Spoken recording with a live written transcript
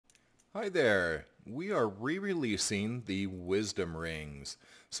Hi there. We are re-releasing the wisdom rings.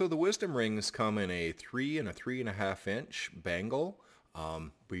 So the wisdom rings come in a 3 and 3.5 inch bangle,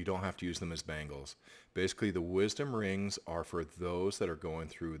 but you don't have to use them as bangles. Basically, the wisdom rings are for those that are going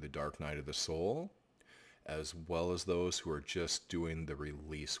through the dark night of the soul, as well as those who are just doing the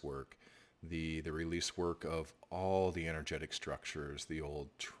release work. The release work of all the energetic structures, the old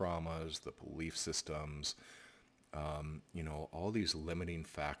traumas, the belief systems, all these limiting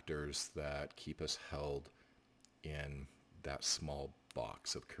factors that keep us held in that small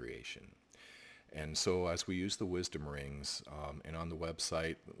box of creation. And so as we use the wisdom rings, and on the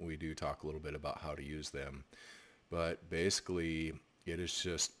website, we do talk a little bit about how to use them. But basically, it is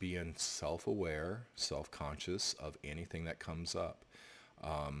just being self-aware, self-conscious of anything that comes up.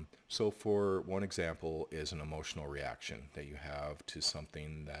 So for one example is an emotional reaction that you have to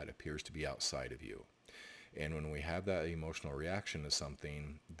something that appears to be outside of you. And when we have that emotional reaction to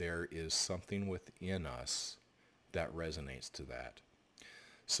something, there is something within us that resonates to that.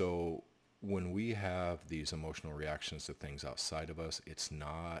 So when we have these emotional reactions to things outside of us, it's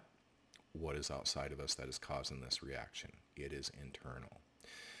not what is outside of us that is causing this reaction. It is internal.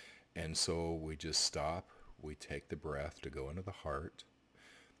 And so we just stop, we take the breath to go into the heart,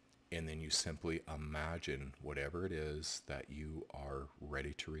 and then you simply imagine whatever it is that you are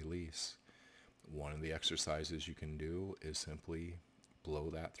ready to release. One of the exercises you can do is simply blow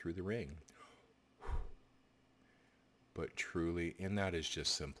that through the ring. But truly, and that is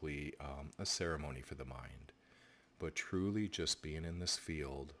just simply a ceremony for the mind. But truly just being in this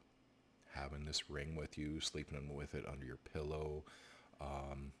field, having this ring with you, sleeping with it under your pillow,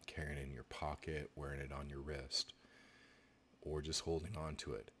 carrying it in your pocket, wearing it on your wrist, or just holding on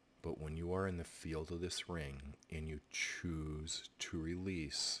to it. But when you are in the field of this ring and you choose to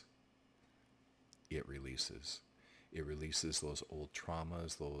release, it releases. It releases those old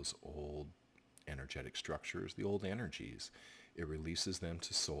traumas, those old energetic structures, the old energies. It releases them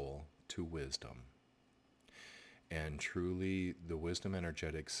to soul, to wisdom. And truly, the wisdom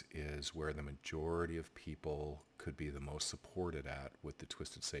energetics is where the majority of people could be the most supported at with the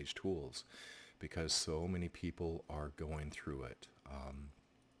Twisted Sage tools, because so many people are going through it.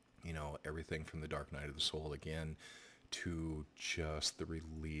 Everything from the dark night of the soul again to just the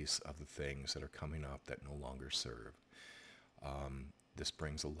release of the things that are coming up that no longer serve. This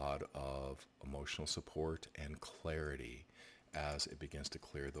brings a lot of emotional support and clarity as it begins to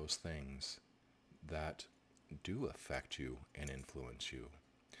clear those things that do affect you and influence you.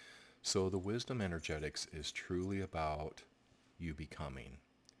 So the wisdom energetics is truly about you becoming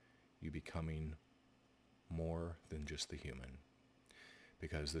more than just the human,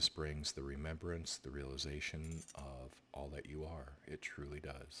 because this brings the remembrance, the realization of all that you are. It truly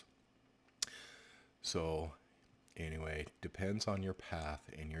does. So anyway, depends on your path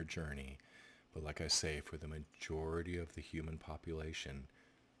and your journey. But like I say, for the majority of the human population,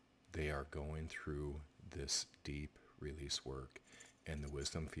 they are going through this deep release work. And the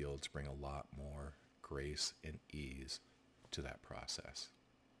wisdom fields bring a lot more grace and ease to that process.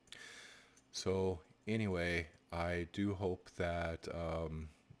 So anyway, I do hope that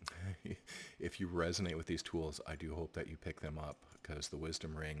if you resonate with these tools, I do hope that you pick them up, because the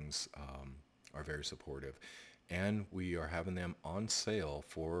wisdom rings are very supportive. And we are having them on sale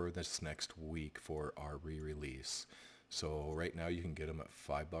for this next week for our re-release. So right now you can get them at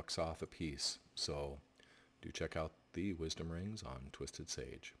 $5 off a piece. So do check out the wisdom rings on Twisted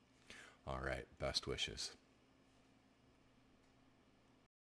Sage. All right, best wishes.